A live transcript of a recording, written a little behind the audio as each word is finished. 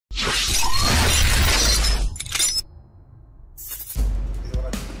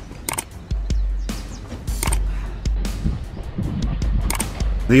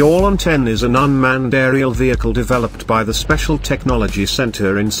The Orlan-10 is an unmanned aerial vehicle developed by the Special Technology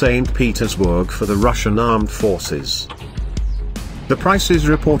Center in Saint Petersburg for the Russian armed forces. The price is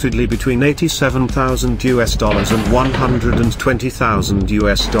reportedly between $87,000 and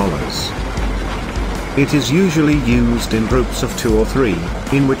 $120,000. It is usually used in groups of 2 or 3,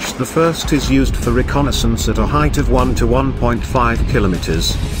 in which the first is used for reconnaissance at a height of 1 to 1.5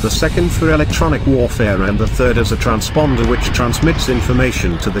 kilometers, the second for electronic warfare, and the third as a transponder which transmits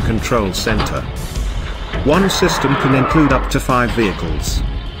information to the control center. One system can include up to 5 vehicles.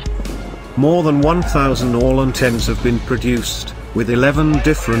 More than 1,000 Orlan-10s have been produced, with 11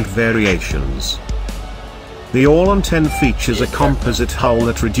 different variations. The Orlan-10 features a composite hull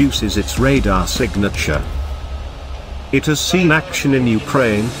that reduces its radar signature. It has seen action in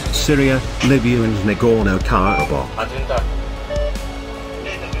Ukraine, Syria, Libya and Nagorno-Karabakh.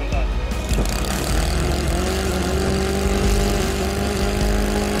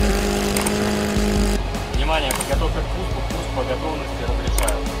 Внимание, подготовка к пуску, пуск по готовности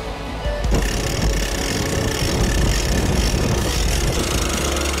разрешаю.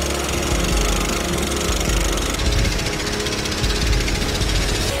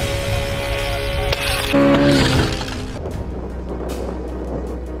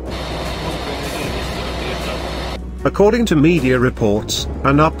 According to media reports,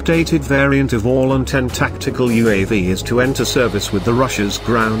 an updated variant of Orlan-10 tactical UAV is to enter service with the Russia's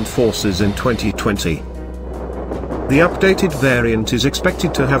ground forces in 2020. The updated variant is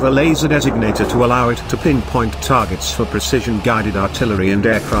expected to have a laser designator to allow it to pinpoint targets for precision-guided artillery and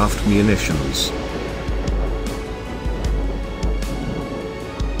aircraft munitions.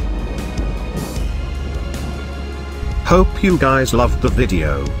 Hope you guys loved the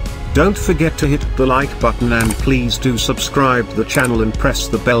video. Don't forget to hit the like button and please do subscribe the channel and press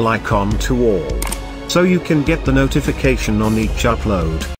the bell icon to all, so you can get the notification on each upload.